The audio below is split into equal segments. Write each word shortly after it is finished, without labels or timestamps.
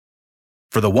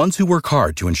For the ones who work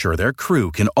hard to ensure their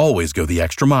crew can always go the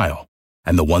extra mile,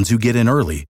 and the ones who get in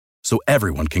early so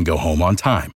everyone can go home on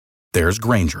time, there's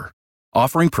Grainger,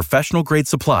 offering professional-grade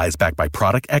supplies backed by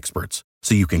product experts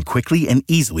so you can quickly and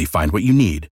easily find what you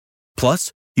need.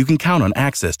 Plus, you can count on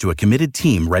access to a committed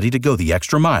team ready to go the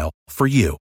extra mile for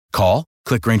you. Call,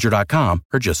 click Grainger.com,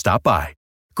 or just stop by.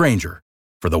 Grainger,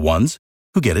 for the ones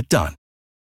who get it done.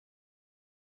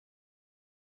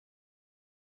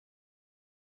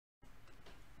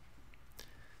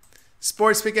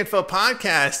 Sports Pick Info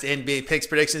Podcast, NBA Picks,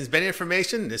 Predictions, Betting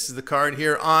Information. This is the card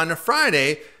here on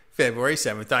Friday, February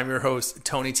 7th. I'm your host,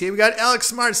 Tony T. We got Alex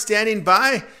Smart standing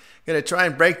by. Going to try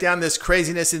and break down this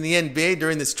craziness in the NBA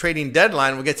during this trading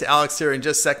deadline. We'll get to Alex here in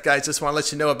just a sec, guys. Just want to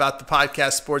let you know about the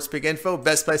podcast Sports Pick Info.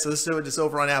 Best place to listen to it is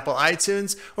over on Apple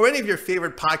iTunes or any of your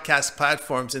favorite podcast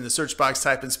platforms. In the search box,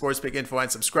 type in Sports Pick Info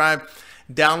and subscribe.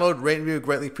 Download, rate, and review,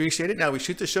 greatly appreciate it. Now, we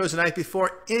shoot the shows the night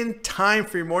before in time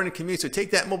for your morning commute. So take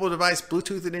that mobile device,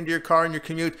 Bluetooth it into your car in your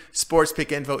commute. Sports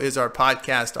Pick Info is our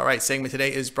podcast. All right, segment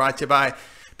today is brought to you by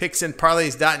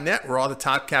PicksandParlays.net, where all the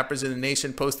top cappers in the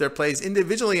nation post their plays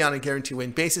individually on a guarantee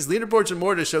win basis. Leaderboards and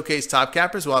more to showcase top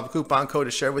cappers. We'll have a coupon code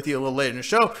to share with you a little later in the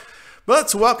show. But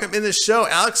let's welcome in the show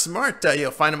Alex Smart.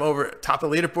 You'll find him over top of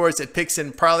the leaderboards at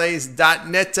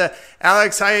PicksandParlays.net.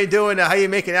 Alex, how you doing? How you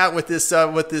making out with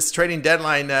this trading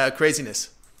deadline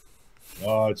craziness?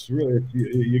 It's really,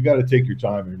 you got to take your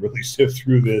time and really sift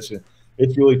through this. And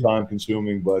it's really time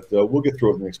consuming, but we'll get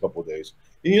through it in the next couple of days.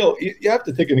 And, you have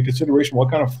to take into consideration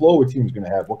what kind of flow a team's going to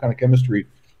have, what kind of chemistry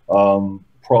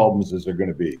problems is there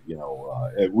going to be.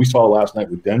 We saw last night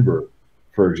with Denver,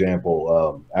 for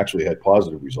example, actually had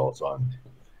positive results on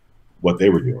what they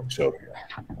were doing. So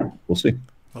we'll see.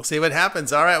 We'll see what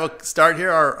happens. All right, we'll start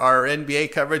here our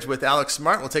NBA coverage with Alex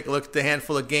Smart. We'll take a look at the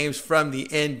handful of games from the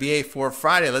NBA for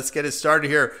Friday. Let's get it started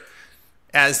here.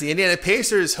 As the Indiana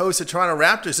Pacers host the Toronto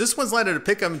Raptors, this one's landed a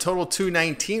pick up in total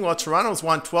 219, while Toronto's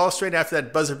won 12 straight after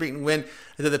that buzzer-beating win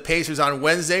to the Pacers on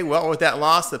Wednesday. Well, with that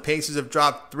loss, the Pacers have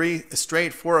dropped 3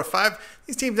 straight, 4 of 5.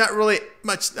 These teams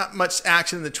not much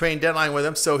action in the trade deadline with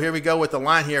them. So here we go with the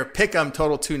line here. Pick 'em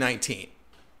total 219.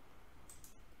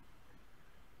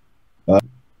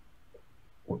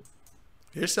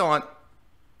 You're still on.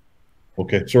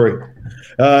 Okay, sorry.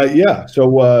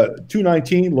 So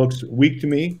 219 looks weak to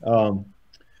me.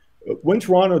 When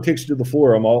Toronto takes to the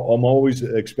floor, I'm always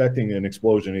expecting an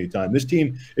explosion anytime. This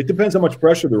team, it depends how much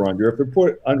pressure they're under. If they're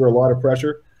put under a lot of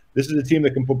pressure, this is a team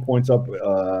that can put points up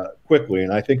quickly,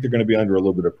 and I think they're going to be under a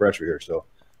little bit of pressure here. So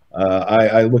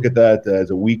I look at that as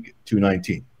a weak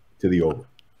 219 to the over.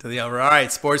 To the over. All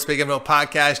right, Sports Big Info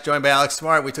Podcast, joined by Alex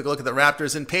Smart. We took a look at the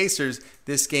Raptors and Pacers.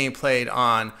 This game played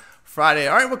on Friday.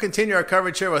 All right, we'll continue our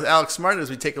coverage here with Alex Smart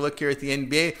as we take a look here at the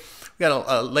NBA. We got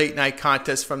a late night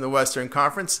contest from the Western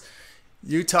Conference.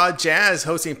 Utah Jazz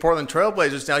hosting Portland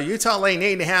Trailblazers. Now, Utah laying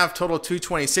 8.5, total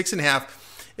 226.5.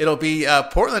 It'll be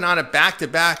Portland on a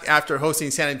back-to-back after hosting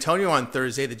San Antonio on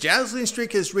Thursday. The Jazz losing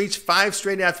streak has reached 5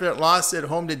 straight after that loss at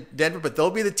home to Denver, but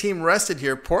they'll be the team rested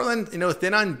here. Portland,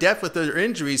 thin on depth with their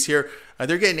injuries here.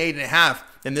 They're getting 8.5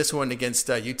 in this one against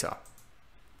Utah.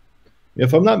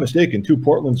 If I'm not mistaken,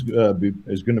 Portland's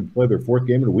is going to play their 4th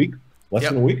game in a week, less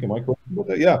than a week. Am I correct about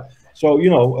that? Yeah. So, we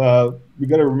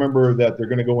got to remember that they're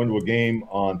going to go into a game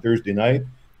on Thursday night.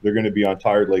 They're going to be on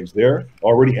tired legs there,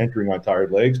 already entering on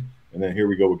tired legs, and then here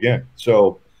we go again.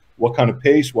 So what kind of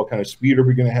pace, what kind of speed are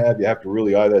we going to have? You have to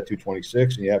really eye that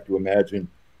 226, and you have to imagine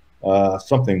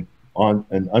something on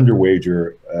an under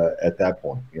wager at that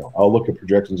point. I'll look at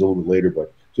projections a little bit later,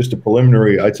 but just a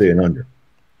preliminary, I'd say an under.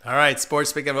 All right,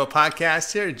 Sports Big Info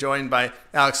Podcast here, joined by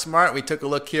Alex Smart. We took a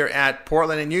look here at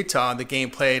Portland and Utah. The game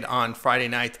played on Friday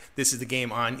night. This is the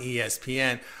game on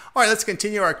ESPN. All right, let's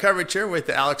continue our coverage here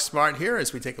with Alex Smart here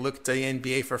as we take a look at the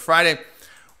NBA for Friday.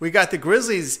 We got the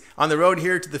Grizzlies on the road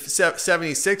here to the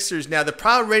 76ers. Now, the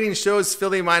proud rating shows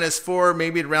Philly -4,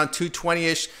 maybe around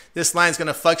 220-ish. This line's going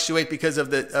to fluctuate because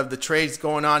of the trades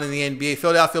going on in the NBA.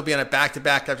 Philadelphia will be on a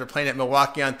back-to-back after playing at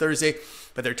Milwaukee on Thursday,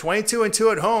 but they're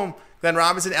 22-2 at home. Glenn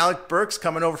Robinson, Alec Burks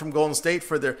coming over from Golden State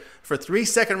for 3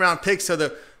 second-round picks. So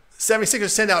the 76ers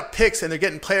send out picks, and they're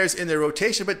getting players in their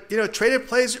rotation. But, traded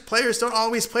players don't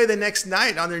always play the next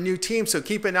night on their new team, so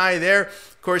keep an eye there.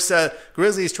 Of course,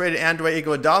 Grizzlies traded Andre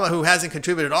Iguodala, who hasn't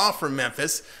contributed at all from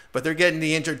Memphis, but they're getting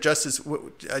the injured Justice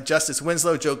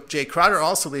Winslow. Jay Crowder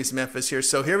also leaves Memphis here.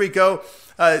 So here we go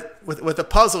with a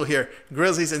puzzle here,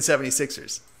 Grizzlies and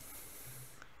 76ers.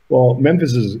 Well,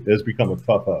 Memphis has become a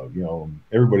tough out.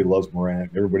 Everybody loves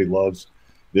Morant. Everybody loves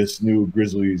this new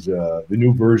Grizzlies, the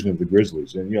new version of the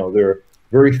Grizzlies. And, they're a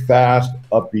very fast,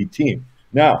 upbeat team.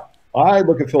 Now, I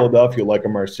look at Philadelphia like a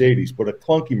Mercedes, but a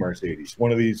clunky Mercedes,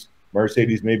 one of these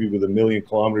Mercedes maybe with 1 million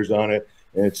kilometers on it,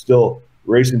 and it's still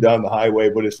racing down the highway,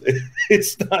 but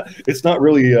it's not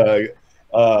really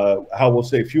how we'll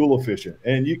say fuel efficient.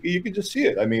 And you can just see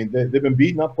it. I mean, they've been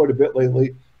beaten up quite a bit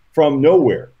lately from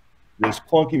nowhere. This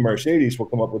clunky Mercedes will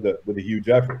come up with a huge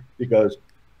effort because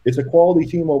it's a quality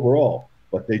team overall,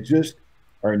 but they just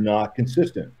are not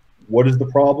consistent. What is the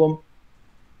problem?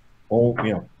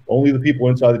 Only the people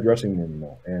inside the dressing room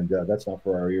know, and that's not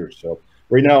for our ears. So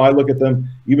right now, I look at them,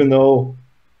 even though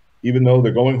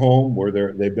they're going home where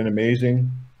they've been amazing.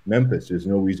 Memphis is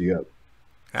no easy out.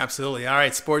 Absolutely. All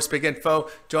right, Sports Big Info,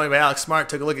 joined by Alex Smart.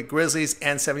 Took a look at Grizzlies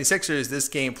and 76ers. This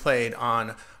game played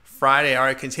on Friday. All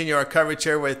right, continue our coverage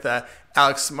here with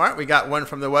Alex Smart. We got one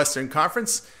from the Western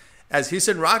Conference, as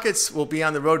Houston Rockets will be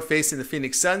on the road facing the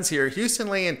Phoenix Suns here. Houston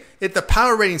laying, the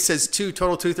power rating says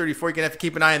total 234. You're going to have to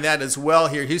keep an eye on that as well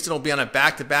here. Houston will be on a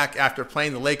back-to-back after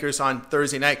playing the Lakers on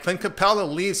Thursday night. Clint Capella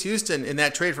leaves Houston in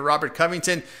that trade for Robert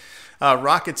Covington.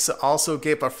 Rockets also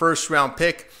gave a first-round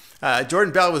pick.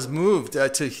 Jordan Bell was moved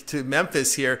to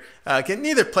Memphis here.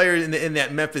 Neither player in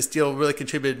that Memphis deal really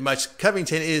contributed much.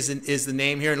 Covington is the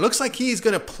name here. It looks like he's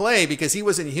going to play because he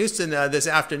was in Houston this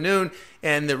afternoon,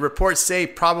 and the reports say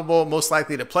probable, most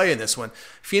likely to play in this one.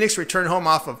 Phoenix returned home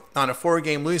on a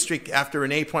 4-game losing streak after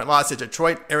an 8-point loss at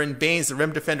Detroit. Aaron Baines, the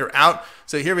rim defender, out.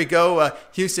 So here we go,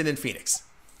 Houston and Phoenix.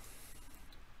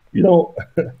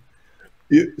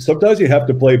 Sometimes you have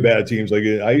to play bad teams. Like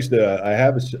I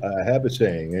have a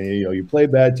saying, and you play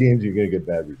bad teams, you're going to get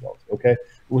bad results. Okay, it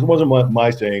wasn't my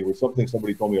saying. It was something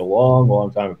somebody told me a long,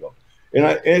 long time ago, and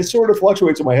it sort of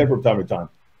fluctuates in my head from time to time.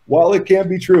 While it can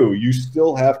be true, you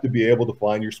still have to be able to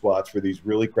find your spots for these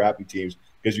really crappy teams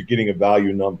because you're getting a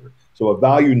value number. So a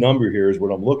value number here is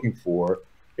what I'm looking for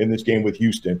in this game with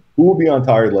Houston, who will be on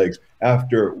tired legs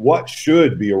after what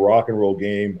should be a rock and roll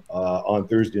game on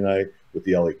Thursday night with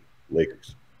the LA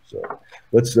Lakers. So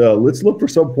let's look for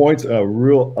some points. A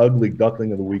real ugly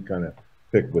duckling of the week kind of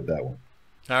pick with that one.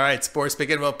 All right, Sports Big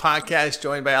Info podcast,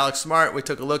 joined by Alex Smart. We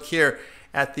took a look here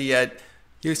at the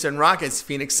Houston Rockets,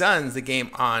 Phoenix Suns, the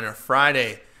game on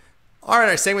Friday. All right,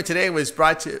 our segment today was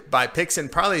brought to you by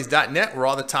PicksandParlays.net, where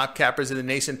all the top cappers in the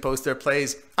nation post their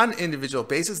plays on an individual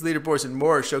basis. Leaderboards and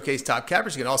more showcase top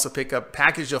cappers. You can also pick up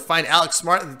packages. You'll find Alex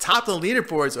Smart at the top of the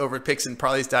leaderboards over at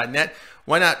PicksandParlays.net.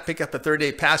 Why not pick up a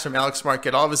 30-day pass from Alex Smart?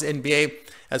 Get all of his NBA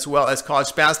as well as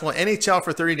college basketball, NHL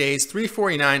for 30 days,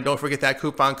 $349. Don't forget that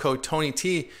coupon code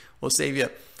TonyT will save you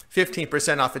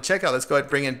 15% off at checkout. Let's go ahead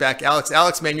and bring in back Alex.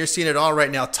 Alex, man, you're seeing it all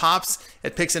right now. Tops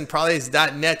at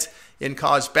PicksandParlays.net in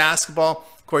college basketball.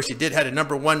 Of course, you did have a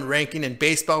number 1 ranking in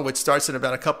baseball, which starts in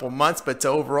about a couple months. But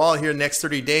overall, here in the next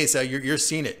 30 days, you're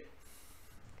seeing it.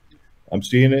 I'm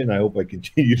seeing it, and I hope I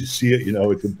continue to see it.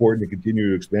 It's important to continue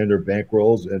to expand our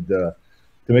bankrolls and to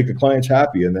make the clients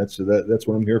happy, and that's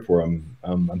what I'm here for.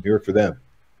 I'm here for them,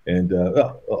 and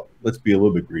let's be a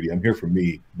little bit greedy. I'm here for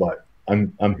me, but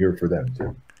I'm here for them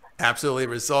too. Absolutely,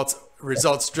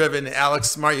 results driven. Alex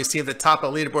Smart, you see at the top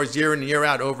of leaderboards year in and year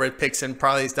out over at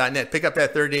PicksandParlays.net. Pick up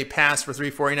that 30-day pass for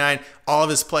 $349. All of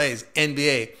his plays,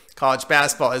 NBA, college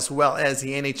basketball, as well as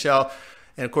the NHL.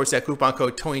 And, of course, that coupon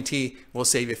code TonyT will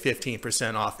save you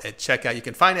 15% off at checkout. You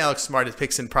can find Alex Smart at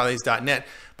PicksandParlays.net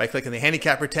by clicking the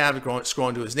handicapper tab and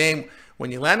scrolling to his name.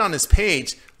 When you land on his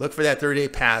page, look for that 30-day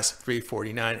pass,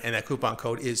 $349, and that coupon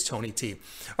code is TonyT.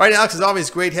 All right, Alex, it's always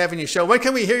great having you show. When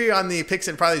can we hear you on the Picks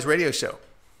and Parlays radio show?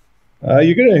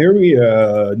 You're going to hear me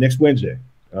next Wednesday.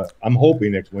 I'm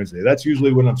hoping next Wednesday. That's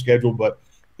usually when I'm scheduled, but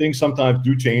things sometimes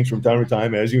do change from time to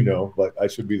time, as you know, but I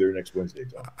should be there next Wednesday,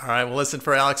 Tom. All right, well, listen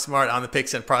for Alex Smart on the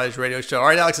Picks and Parlays radio show. All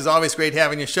right, Alex, it's always great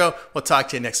having you show. We'll talk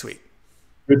to you next week.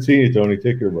 Good seeing you, Tony.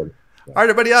 Take care, buddy. All right,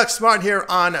 everybody, Alex Smart here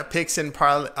on Picks and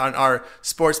Parlay on our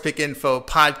Sports Pick Info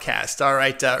podcast. All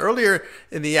right, earlier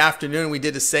in the afternoon, we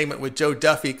did a segment with Joe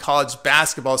Duffy, college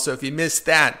basketball. So if you missed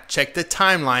that, check the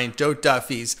timeline, Joe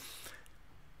Duffy's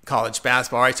college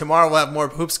basketball. All right, tomorrow we'll have more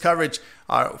hoops coverage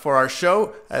for our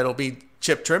show. It'll be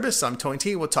Chip Trimbus. I'm Tony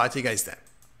T. We'll talk to you guys then.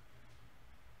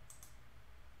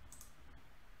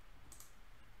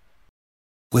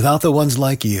 Without the ones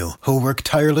like you, who work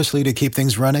tirelessly to keep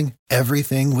things running,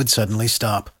 everything would suddenly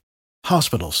stop.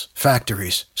 Hospitals,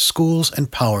 factories, schools,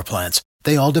 and power plants,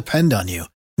 they all depend on you.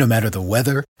 No matter the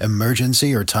weather,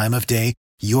 emergency, or time of day,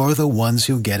 you're the ones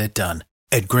who get it done.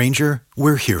 At Grainger,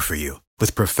 we're here for you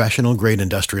with professional-grade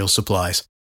industrial supplies.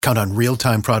 Count on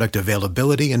real-time product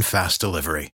availability and fast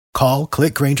delivery. Call,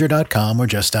 click Grainger.com, or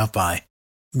just stop by.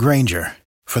 Grainger,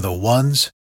 for the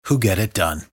ones who get it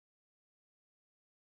done.